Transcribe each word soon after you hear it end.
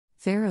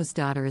Pharaoh's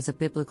daughter is a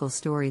biblical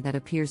story that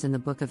appears in the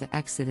book of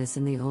Exodus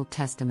in the Old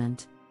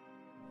Testament.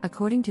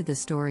 According to the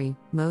story,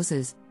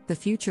 Moses, the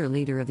future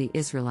leader of the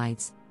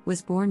Israelites,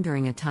 was born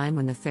during a time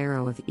when the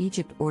Pharaoh of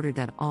Egypt ordered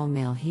that all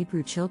male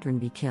Hebrew children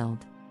be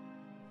killed.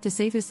 To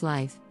save his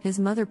life, his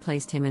mother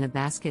placed him in a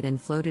basket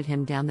and floated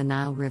him down the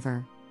Nile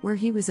River, where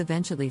he was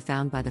eventually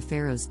found by the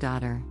Pharaoh's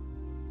daughter.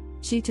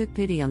 She took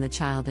pity on the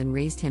child and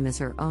raised him as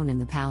her own in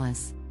the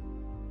palace.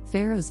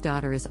 Pharaoh's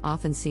daughter is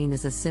often seen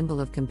as a symbol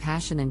of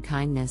compassion and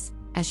kindness,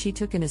 as she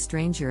took in a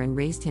stranger and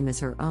raised him as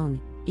her own,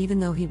 even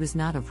though he was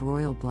not of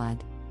royal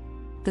blood.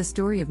 The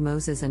story of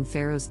Moses and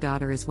Pharaoh's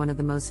daughter is one of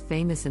the most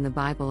famous in the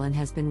Bible and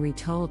has been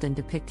retold and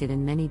depicted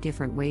in many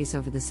different ways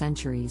over the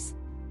centuries.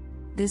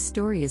 This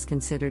story is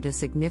considered a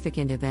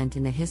significant event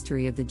in the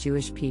history of the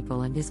Jewish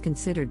people and is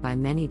considered by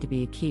many to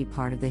be a key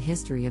part of the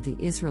history of the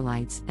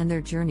Israelites and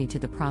their journey to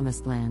the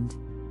Promised Land.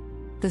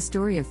 The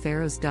story of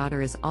Pharaoh's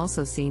daughter is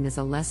also seen as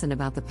a lesson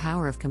about the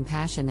power of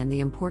compassion and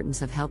the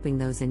importance of helping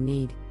those in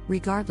need,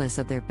 regardless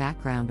of their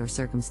background or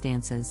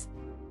circumstances.